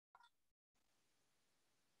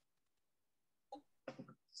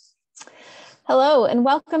Hello, and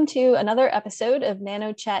welcome to another episode of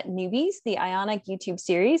nanoCHAT NeWBiEs, the Ionic YouTube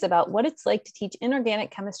series about what it's like to teach inorganic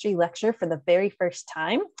chemistry lecture for the very first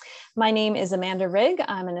time. My name is Amanda Reig.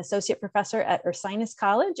 I'm an associate professor at Ursinus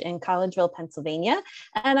College in Collegeville, Pennsylvania,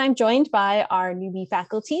 and I'm joined by our newbie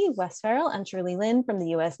faculty, Wes and Shirley Lynn from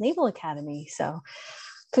the U.S. Naval Academy. So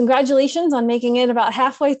congratulations on making it about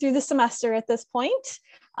halfway through the semester at this point.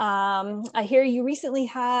 I hear you recently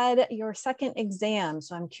had your second exam,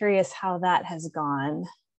 so I'm curious how that has gone.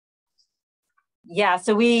 Yeah,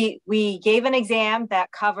 so we gave an exam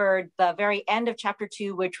that covered the very end of chapter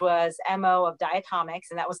 2, which was MO of diatomics,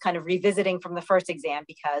 and that was kind of revisiting from the first exam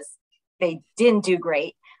because they didn't do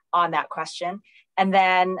great on that question. And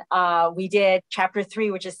then we did chapter 3,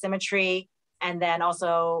 which is symmetry, and then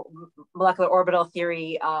also molecular orbital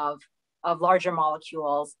theory of larger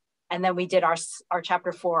molecules. And then we did our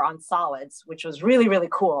chapter 4 on solids, which was really, really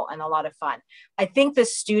cool and a lot of fun. I think the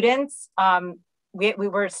students,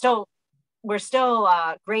 we're still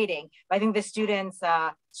grading, but I think the students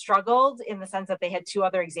struggled in the sense that they had 2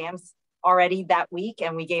 other exams already that week,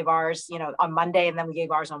 and we gave ours, on Monday, and then we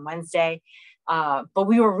gave ours on Wednesday. But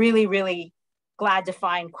we were really, really glad to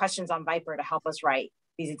find questions on Viper to help us write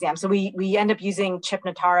these exams. So we end up using Chip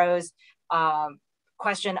Notaro's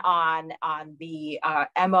question on the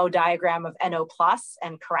MO diagram of NO plus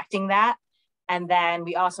and correcting that. And then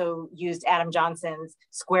we also used Adam Johnson's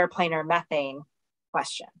square planar methane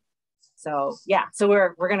question. So yeah, so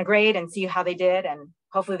we're going to grade and see how they did. And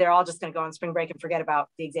hopefully they're all just going to go on spring break and forget about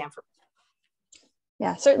the exam.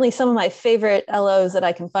 Yeah, certainly some of my favorite LOs that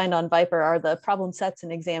I can find on Viper are the problem sets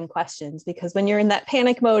and exam questions, because when you're in that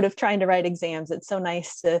panic mode of trying to write exams, it's so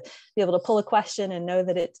nice to be able to pull a question and know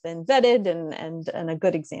that it's been vetted and a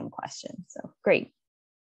good exam question. So great.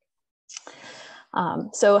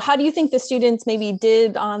 So how do you think the students maybe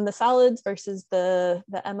did on the solids versus the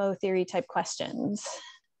MO theory type questions?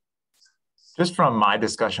 Just from my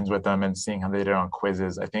discussions with them and seeing how they did on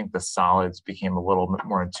quizzes, I think the solids became a little bit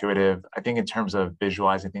more intuitive. I think in terms of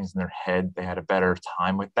visualizing things in their head, they had a better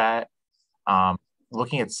time with that.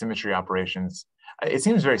 Looking at symmetry operations, it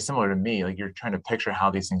seems very similar to me. Like you're trying to picture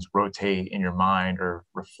how these things rotate in your mind or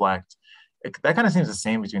reflect. That kind of seems the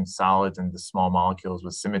same between solids and the small molecules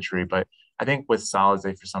with symmetry. But I think with solids,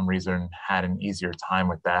 they for some reason had an easier time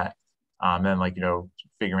with that. And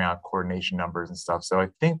figuring out coordination numbers and stuff. So I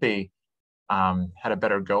think they had a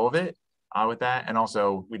better go of it with that. And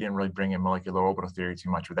also we didn't really bring in molecular orbital theory too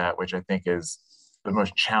much with that, which I think is the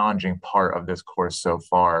most challenging part of this course so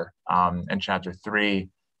far. And chapter 3,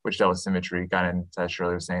 which dealt with symmetry, got into, as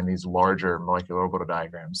Shirley was saying, these larger molecular orbital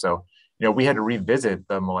diagrams. So, we had to revisit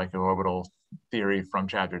the molecular orbital theory from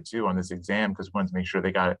chapter 2 on this exam because we wanted to make sure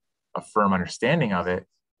they got a firm understanding of it.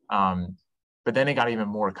 But then it got even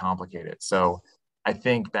more complicated. So I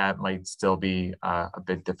think that might still be a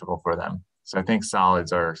bit difficult for them. So I think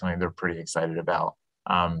solids are something they're pretty excited about.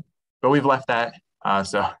 But we've left that,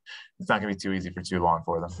 so it's not going to be too easy for too long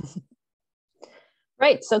for them.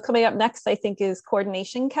 Right. So coming up next, I think, is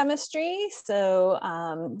coordination chemistry. So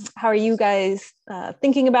how are you guys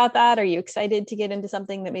thinking about that? Are you excited to get into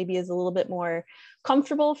something that maybe is a little bit more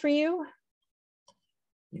comfortable for you?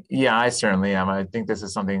 Yeah, I certainly am. I think this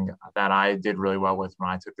is something that I did really well with when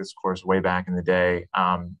I took this course way back in the day.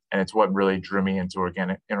 And it's what really drew me into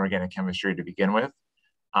inorganic chemistry to begin with.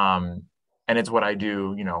 And it's what I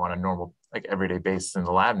do, on a normal, everyday basis in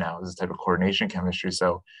the lab now, is this type of coordination chemistry.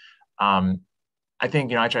 So I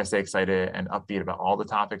think, I try to stay excited and upbeat about all the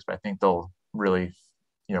topics, but I think they'll really,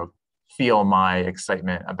 feel my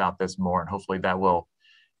excitement about this more. And hopefully that will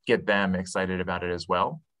get them excited about it as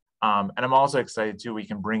well. And I'm also excited too, we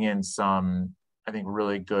can bring in some, I think,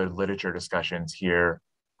 really good literature discussions here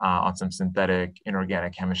on some synthetic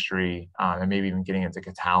inorganic chemistry and maybe even getting into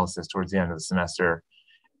catalysis towards the end of the semester.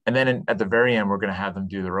 And then at the very end, we're going to have them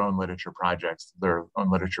do their own literature projects, their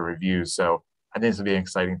own literature reviews. So I think this will be an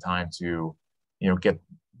exciting time to,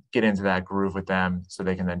 get into that groove with them so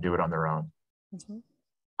they can then do it on their own. Mm-hmm.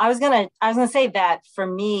 I was gonna say that for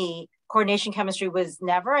me, coordination chemistry was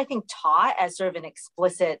never, I think, taught as sort of an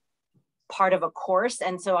explicit part of a course.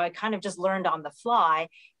 And so I kind of just learned on the fly.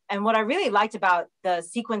 And what I really liked about the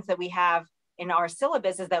sequence that we have in our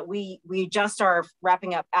syllabus is that we just are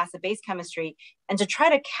wrapping up acid-base chemistry, and to try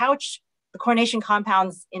to couch the coordination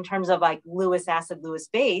compounds in terms of Lewis acid, Lewis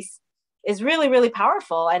base is really, really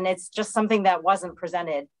powerful. And it's just something that wasn't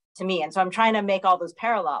presented to me. And so I'm trying to make all those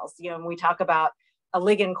parallels. When we talk about a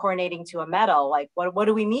ligand coordinating to a metal, what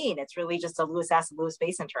do we mean? It's really just a Lewis acid, Lewis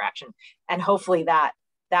base interaction. And hopefully that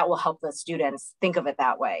will help the students think of it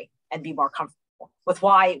that way and be more comfortable with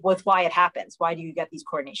why it happens. Why do you get these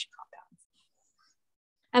coordination compounds?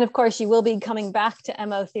 And of course, you will be coming back to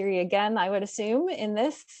MO theory again, I would assume, in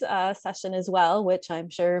this session as well, which I'm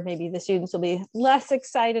sure maybe the students will be less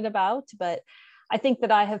excited about. But I think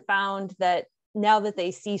that I have found that now that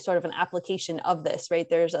they see sort of an application of this, right,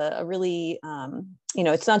 there's a really,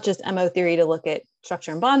 it's not just MO theory to look at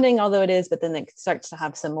structure and bonding, although it is, but then it starts to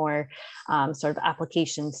have some more sort of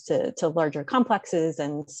applications to larger complexes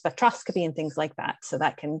and spectroscopy and things like that. So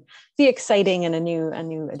that can be exciting and a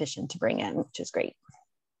new addition to bring in, which is great.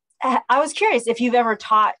 I was curious if you've ever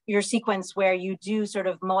taught your sequence where you do sort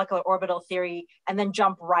of molecular orbital theory and then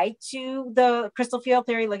jump right to the crystal field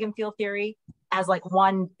theory, ligand field theory as like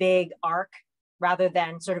one big arc rather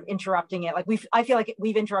than sort of interrupting it. Like I feel like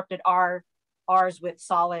we've interrupted ours with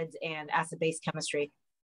solids and acid-base chemistry.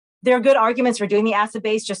 There are good arguments for doing the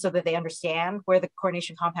acid-base just so that they understand where the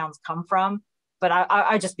coordination compounds come from. But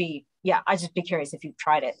I'd just be curious if you've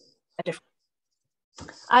tried it a different.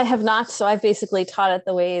 I have not, so I've basically taught it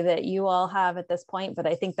the way that you all have at this point, but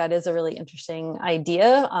I think that is a really interesting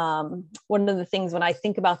idea. One of the things when I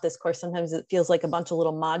think about this course, sometimes it feels like a bunch of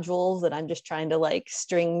little modules that I'm just trying to like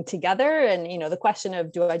string together. And, the question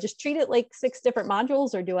of, do I just treat it like 6 different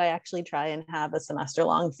modules, or do I actually try and have a semester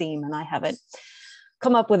long theme? And I haven't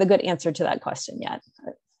come up with a good answer to that question yet.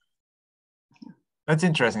 That's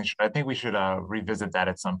interesting. I think we should revisit that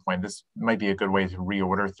at some point. This might be a good way to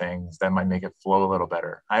reorder things that might make it flow a little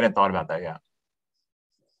better. I hadn't thought about that yet.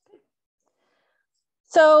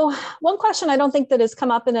 So one question I don't think that has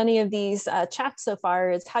come up in any of these chats so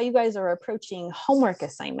far is how you guys are approaching homework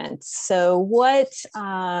assignments. So what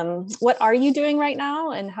are you doing right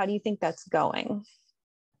now, and how do you think that's going?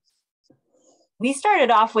 We started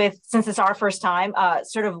off with, since it's our first time,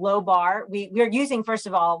 sort of low bar. We're using, first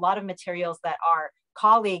of all, a lot of materials that our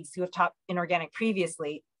colleagues who have taught inorganic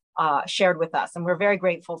previously shared with us. And we're very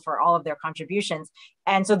grateful for all of their contributions.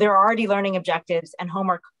 And so there are already learning objectives and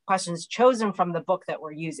homework questions chosen from the book that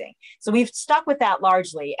we're using. So we've stuck with that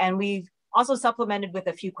largely. And we've also supplemented with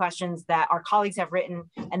a few questions that our colleagues have written.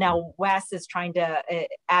 And now Wes is trying to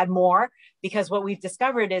add more, because what we've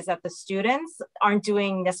discovered is that the students aren't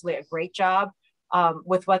doing necessarily a great job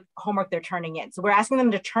with what homework they're turning in. So we're asking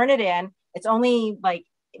them to turn it in. It's only like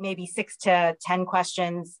maybe 6 to 10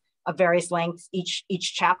 questions of various lengths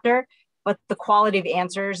each chapter, but the quality of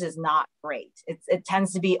answers is not great. It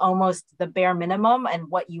tends to be almost the bare minimum and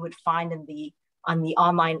what you would find in on the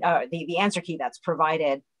online the answer key that's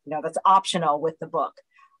provided, that's optional with the book.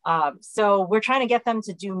 So we're trying to get them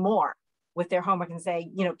to do more with their homework and say,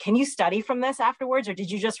 can you study from this afterwards, or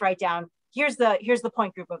did you just write down, here's the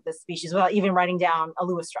point group of this species, without even writing down a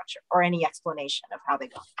Lewis structure or any explanation of how they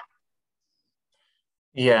go?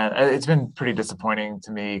 Yeah, it's been pretty disappointing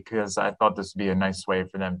to me, because I thought this would be a nice way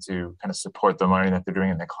for them to kind of support the learning that they're doing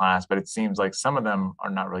in the class. But it seems like some of them are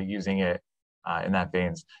not really using it in that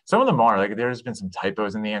veins. Some of them are. Like, there's been some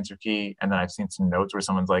typos in the answer key, and then I've seen some notes where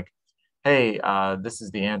someone's like, hey, this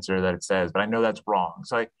is the answer that it says, but I know that's wrong.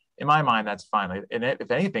 So in my mind, that's fine. Like, and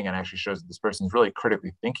if anything, it actually shows that this person's really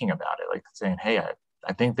critically thinking about it, like saying, hey,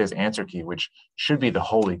 I think this answer key, which should be the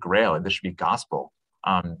holy grail, and this should be gospel,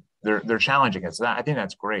 they're challenging it. So I think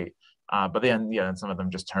that's great. But then, some of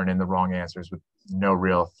them just turn in the wrong answers with no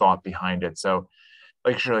real thought behind it. So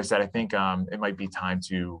like Shirley said, I think it might be time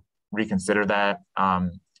to reconsider that.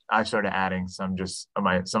 I've started adding some of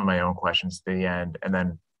my own questions to the end, and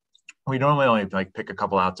then we normally only like pick a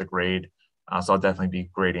couple out to grade. So I'll definitely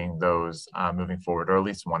be grading those moving forward, or at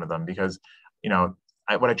least one of them, because,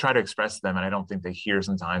 what I try to express to them, and I don't think they hear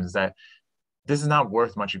sometimes, is that this is not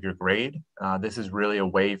worth much of your grade. This is really a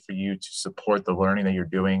way for you to support the learning that you're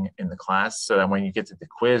doing in the class, so that when you get to the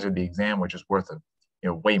quiz or the exam, which is worth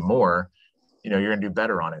way more, you're gonna do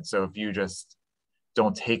better on it. So if you just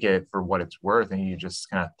don't take it for what it's worth, and you just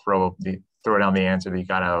kind of throw down the answer that you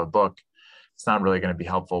got out of a book, it's not really going to be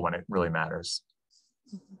helpful when it really matters.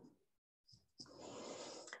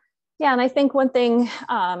 Yeah, and I think one thing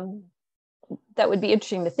that would be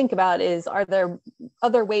interesting to think about is, are there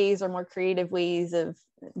other ways or more creative ways of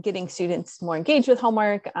getting students more engaged with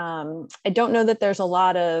homework? I don't know that there's a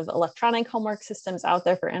lot of electronic homework systems out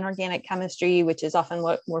there for inorganic chemistry, which is often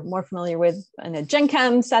what we're more familiar with in a Gen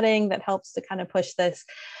Chem setting that helps to kind of push this.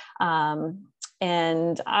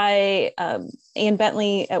 And Ann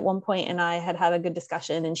Bentley at one point and I had a good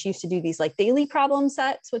discussion, and she used to do these like daily problem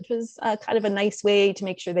sets, which was kind of a nice way to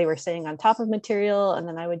make sure they were staying on top of material. And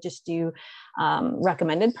then I would just do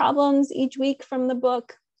recommended problems each week from the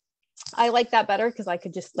book. I like that better, because I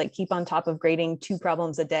could just like keep on top of grading 2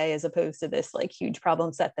 problems a day, as opposed to this like huge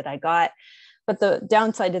problem set that I got. But the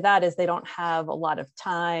downside to that is they don't have a lot of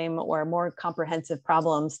time or more comprehensive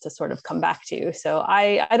problems to sort of come back to. So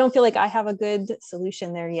I don't feel like I have a good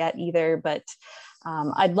solution there yet either, but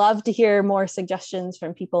I'd love to hear more suggestions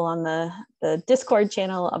from people on the Discord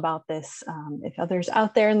channel about this, if others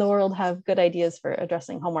out there in the world have good ideas for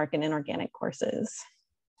addressing homework in inorganic courses.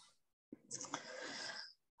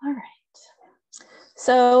 All right.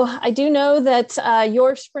 So I do know that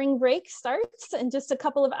your spring break starts in just a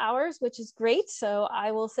couple of hours, which is great. So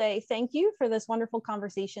I will say thank you for this wonderful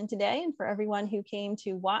conversation today and for everyone who came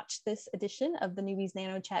to watch this edition of the NeWBiEs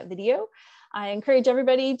nanoCHAT video. I encourage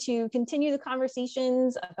everybody to continue the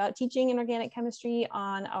conversations about teaching inorganic chemistry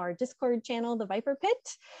on our Discord channel, the Viper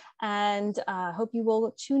Pit, and hope you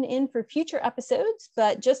will tune in for future episodes.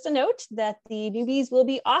 But just a note that the NeWBiEs will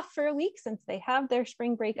be off for a week since they have their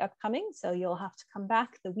spring break upcoming. So you'll have to come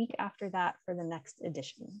back the week after that for the next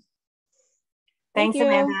edition. Thanks,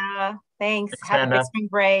 Amanda. Thanks. Have a good spring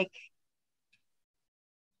break.